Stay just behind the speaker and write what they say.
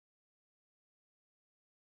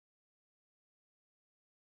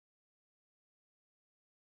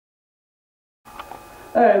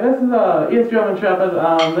Hey, this is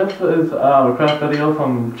Acegermanshepard, this is a request video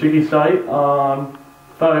from Cheeky Site on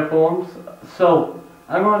Furry Forums. So,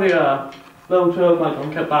 I'm going to do a little tour of my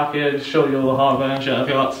drum kit back here to show you all the hardware and shit if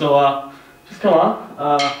you want. So, just come on.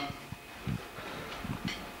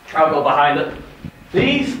 I'll go behind it.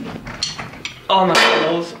 These are my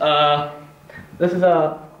pedals. This is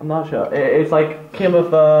I'm not sure. It's like came with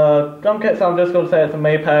a drum kit, so I'm just going to say it's a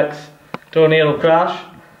Mapex Tornado Crash,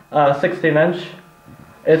 16-inch.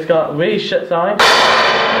 It's got really shit sound,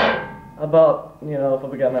 but you know, for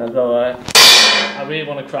beginners, alright. I really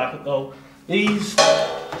want to crack it though. These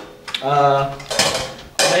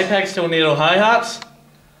Mapex Tornado hi-hats,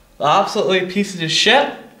 they're absolutely pieces of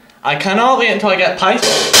shit. I cannot wait until I get pipes.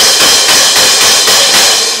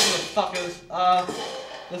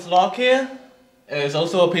 This lock here is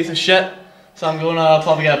also a piece of shit, so I'm gonna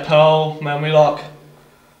probably get a Pearl memory lock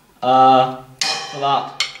for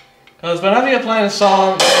that. Because whenever you're playing a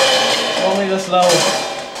song, it's only this low.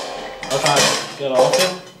 I'll try to get off it.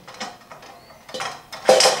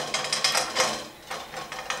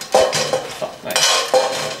 Fuck me.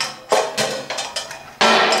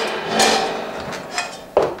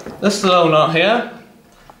 This is the low nut here.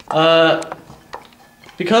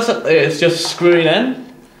 Because it's just screwing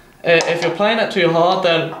in, if you're playing it too hard,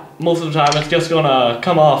 then most of the time it's just gonna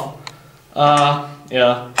come off.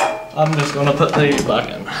 Yeah, I'm just gonna put these back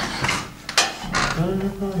in.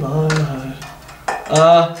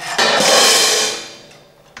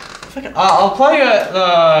 I'll play the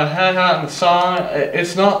hi-hat and the song.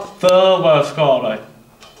 It's not the worst quality.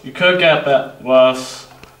 You could get a bit worse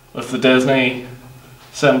with the Disney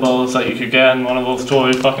symbols that you could get in one of those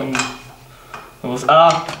toy fucking those.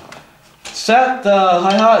 Set the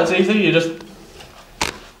hi-hat is easy. You just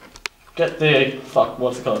get the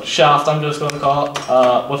what's it called? Shaft. I'm just going to call it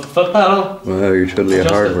with the foot pedal. Wow, you're totally a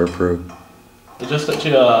hardware pro. Adjust it to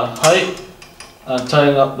your height and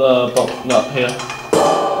tighten up the bolt nut here.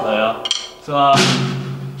 There you are. So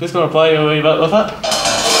just going to play a wee bit with it.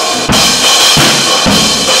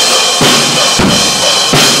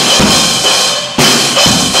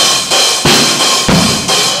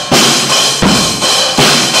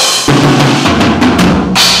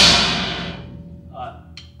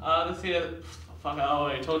 This here, fuck I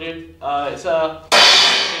already told you. It's a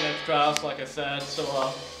 16-inch draft, like I said, so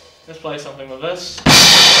let's play something with this.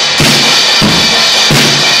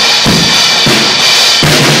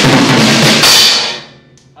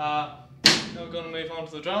 Now we're going to move on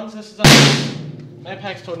to the drums. This is a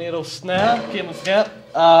Mapex Tornado snare, came with it.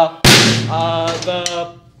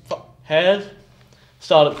 The head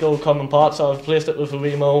started gold common parts, so I've replaced it with a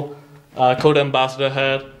Remo Code Ambassador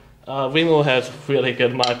head. Remo head's really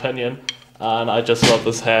good in my opinion, and I just love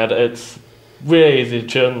this head. It's really easy to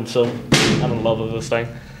tune, so I'm in love with this thing.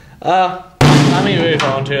 Let me move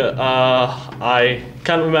on to it. I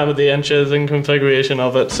can't remember the inches and configuration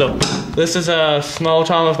of it, so this is a small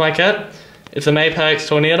tom of my kit. It's a Mapex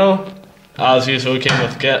Tornado. As usual, came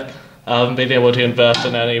with kit. I haven't been able to invest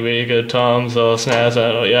in any really good toms or snares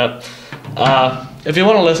yet. If you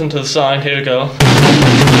want to listen to the sound, here we go.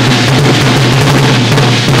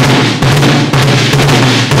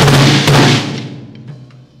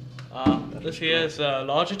 This here is a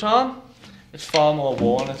larger tom. It's far more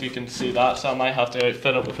worn, as you can see that, so I might have to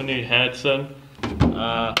outfit it with a new head soon.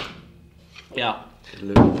 Yeah,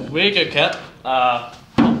 really good kit.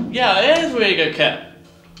 Yeah, it is a really good kit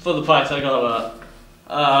for the price I got it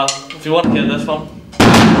at. If you want to get this one.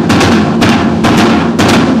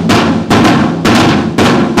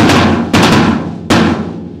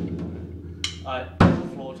 Alright,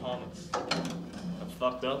 floor tom, it's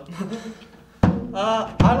fucked up.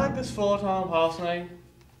 I like this floor tom personally.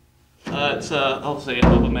 It's obviously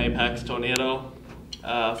another Mapex Tornado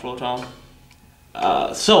floor tom.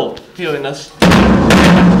 So, hearing this.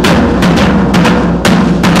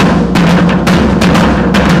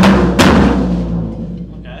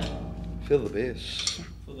 Okay. Feel the bass.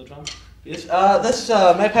 Feel the drum. Yes, this is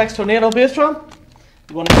a Mapex Tornado bass drum.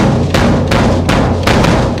 You want to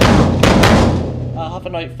I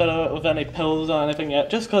haven't outfitted it with any pills or anything yet,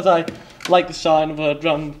 just because I like the sound of a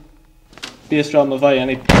bass drum without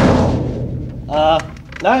any pills. Now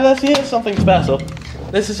this here is something special.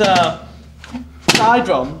 This is a side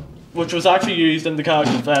drum, which was actually used in the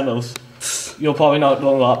character Defenders. You'll probably not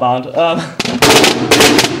know that band.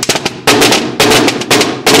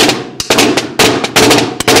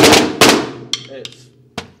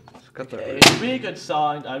 It's a really good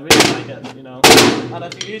sound. I really like it, you know. And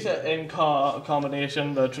if you use it in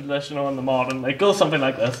combination, the traditional and the modern, it goes something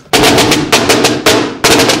like this.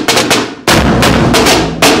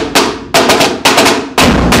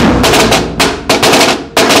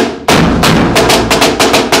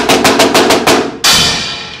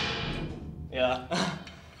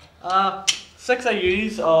 6 I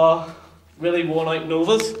use are really worn out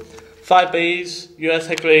Novas. 5 Bs, US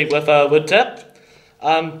Hickory with a wood tip.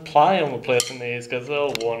 I'm planning on replacing these because they're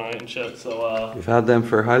all worn out and shit, so You've had them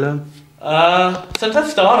for how long? since I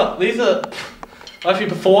started. These are actually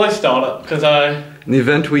before I started, because In the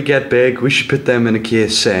event we get big, we should put them in a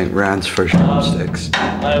case saying Rand's first drumsticks.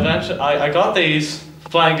 I got these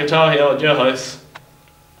playing guitar here at your house,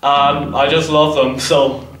 and I just love them,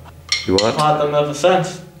 so You what? I've had them ever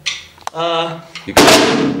since. You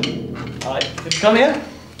can Alright, come here.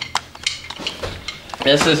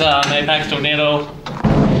 This is an Apex Tornado.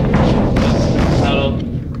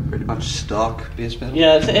 pretty much stock bass pedal.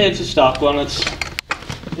 Yeah, it's a stock one. It's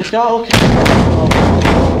got okay.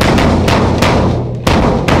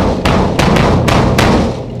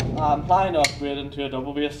 I'm planning to upgrade into a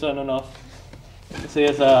double bass soon enough. This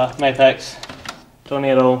is a Apex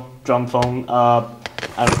Tornado drum phone. I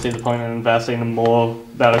don't see the point in investing in more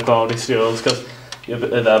better quality stereos because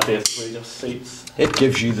that basically just seats. It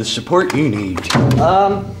gives you the support you need.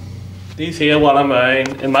 These here, what I'm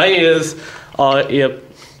wearing in my ears are ear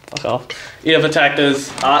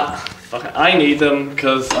protectors. I need them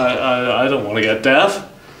because I don't want to get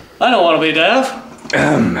deaf. I don't want to be deaf.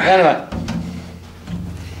 Anyway.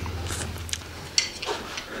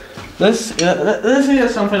 This here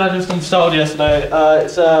is something I just installed yesterday.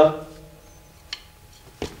 It's a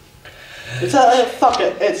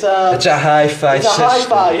hi-fi It's a system.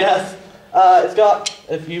 hi-fi, yes. It's got,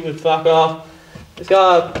 if you would fuck off, it's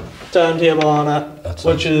got a turntable on it,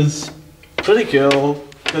 which is pretty cool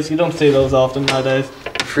because you don't see those often nowadays.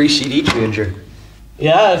 Free CD changer.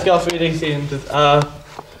 Yeah, it's got 3D and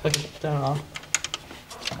I can turn it on.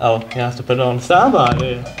 Oh, you have to put it on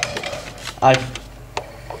standby.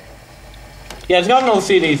 Yeah, it's got no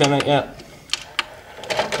CDs in it yet.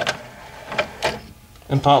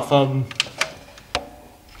 Apart from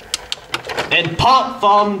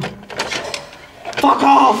fuck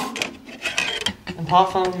off!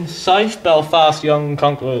 Apart from South Belfast Young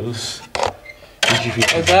Conquerors.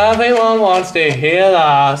 If everyone wants to hear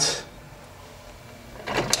that.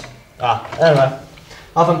 Anyway.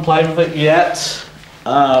 I haven't played with it yet.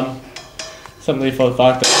 Simply for the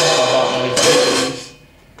fact that I've got many CDs.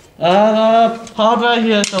 Hardware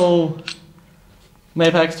here, so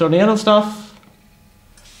Apex Tornado stuff.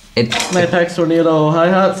 Apex Tornado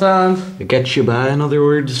hi-hat sound. It gets you by, in other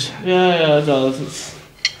words. Yeah, it does.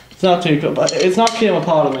 It's not too good, but it's not came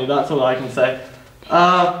apart of me, that's all I can say.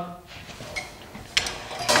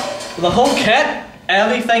 The whole kit,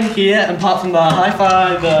 everything here, apart from the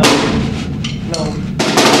hi-fi, the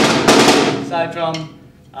side drum,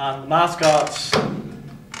 and the mascots,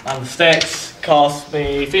 and the sticks, cost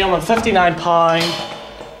me £359.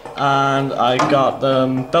 And I got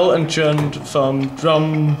them built and tuned from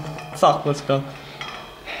what's it called?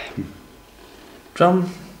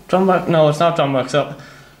 Drumworks? No, it's not Drumworks.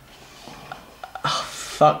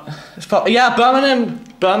 It's probably, yeah,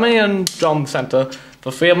 Birmingham Drum Centre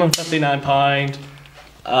for £359.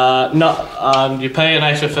 And you pay an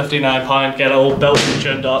extra £59, get it all built and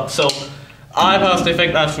tuned up. So I personally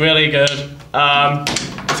think that's really good.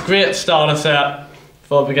 It's a great starter set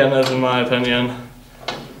for beginners, in my opinion.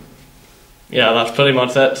 Yeah, that's pretty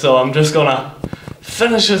much it. So I'm just gonna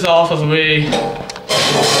finish this off as we